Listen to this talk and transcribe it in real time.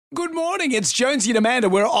Good morning, it's Jonesy and Amanda.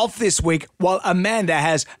 We're off this week while Amanda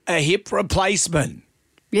has a hip replacement.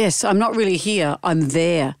 Yes, I'm not really here. I'm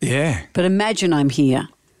there. Yeah. But imagine I'm here.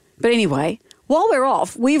 But anyway, while we're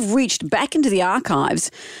off, we've reached back into the archives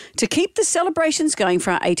to keep the celebrations going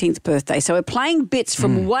for our 18th birthday. So we're playing bits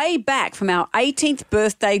from way back from our 18th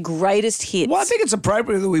birthday greatest hits. Well, I think it's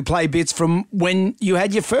appropriate that we play bits from when you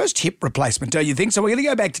had your first hip replacement, don't you think? So we're going to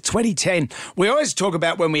go back to 2010. We always talk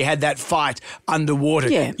about when we had that fight underwater.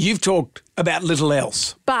 Yeah. You've talked about little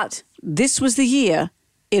else. But this was the year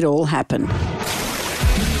it all happened.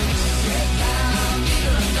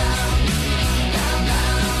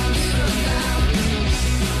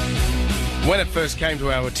 When it first came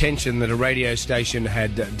to our attention that a radio station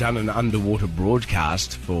had done an underwater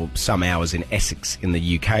broadcast for some hours in Essex in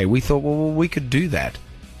the UK, we thought, well, we could do that.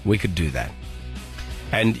 We could do that.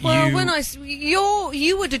 And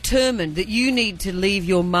you were determined that you need to leave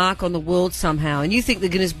your mark on the world somehow, and you think the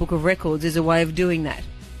Guinness Book of Records is a way of doing that.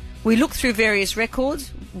 We looked through various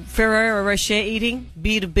records, Ferrero Rocher eating,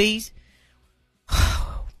 beer to bees.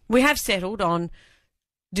 We have settled on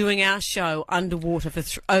doing our show underwater for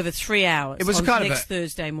over 3 hours. It was on kind of next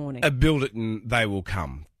Thursday morning. a build it and they will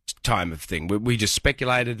come time of thing. We just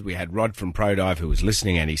speculated. We had Rod from ProDive who was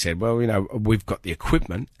listening, and he said, well, you know, we've got the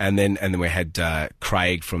equipment. And then we had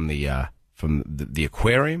Craig from the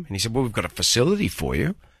aquarium, and he said, well, we've got a facility for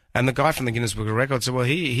you. And the guy from the Guinness Book of Records said, well,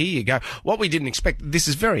 here you go. What we didn't expect, this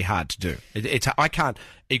is very hard to do. I can't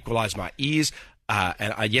equalise my ears.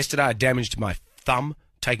 Yesterday I damaged my thumb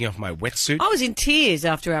taking off my wetsuit. I was in tears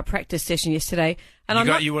after our practice session yesterday.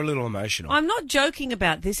 And you were a little emotional. I'm not joking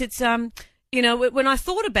about this. It's, you know, when I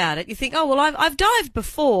thought about it, you think, oh, well, I've dived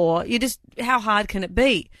before. How hard can it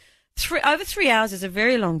be? Over 3 hours is a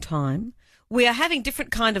very long time. We are having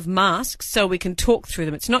different kind of masks so we can talk through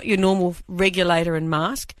them. It's not your normal regulator and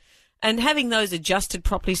mask. And having those adjusted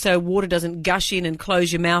properly so water doesn't gush in and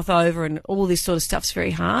close your mouth over and all this sort of stuff's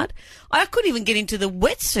very hard. I couldn't even get into the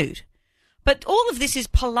wetsuit. But all of this is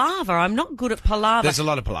palaver. I'm not good at palaver. There's a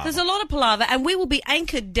lot of palaver. And we will be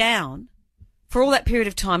anchored down for all that period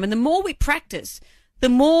of time. And the more we practice, the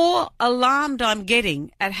more alarmed I'm getting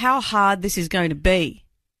at how hard this is going to be.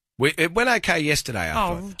 It went okay yesterday, I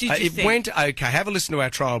thought. Did you It think? went okay. Have a listen to our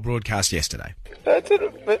trial broadcast yesterday. But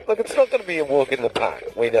look, it's not going to be a walk in the park.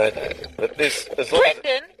 We know that. But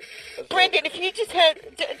Brendan, if you just had...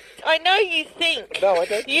 I know you think... No, I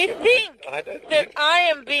don't. You think I don't that think- I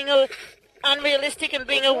am being unrealistic and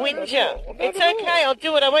being a whinger. It's okay, I'll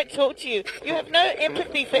do it. I won't talk to you. You have no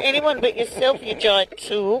empathy for anyone but yourself, you giant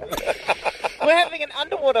tool. We're having an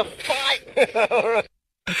underwater fight. All right.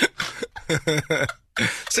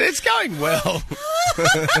 So it's going well.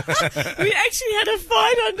 We actually had a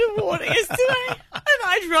fight underwater yesterday, and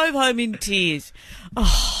I drove home in tears.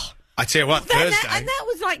 Oh, I tell you what, Thursday. and that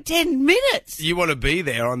was like 10 minutes. You want to be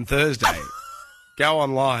there on Thursday. Go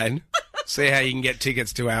online, see how you can get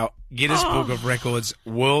tickets to our Guinness Book of Records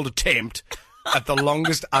world attempt at the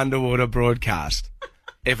longest underwater broadcast,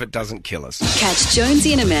 if it doesn't kill us. Catch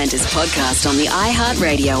Jonesy and Amanda's podcast on the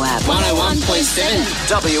iHeartRadio app. 101.7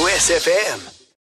 WSFM.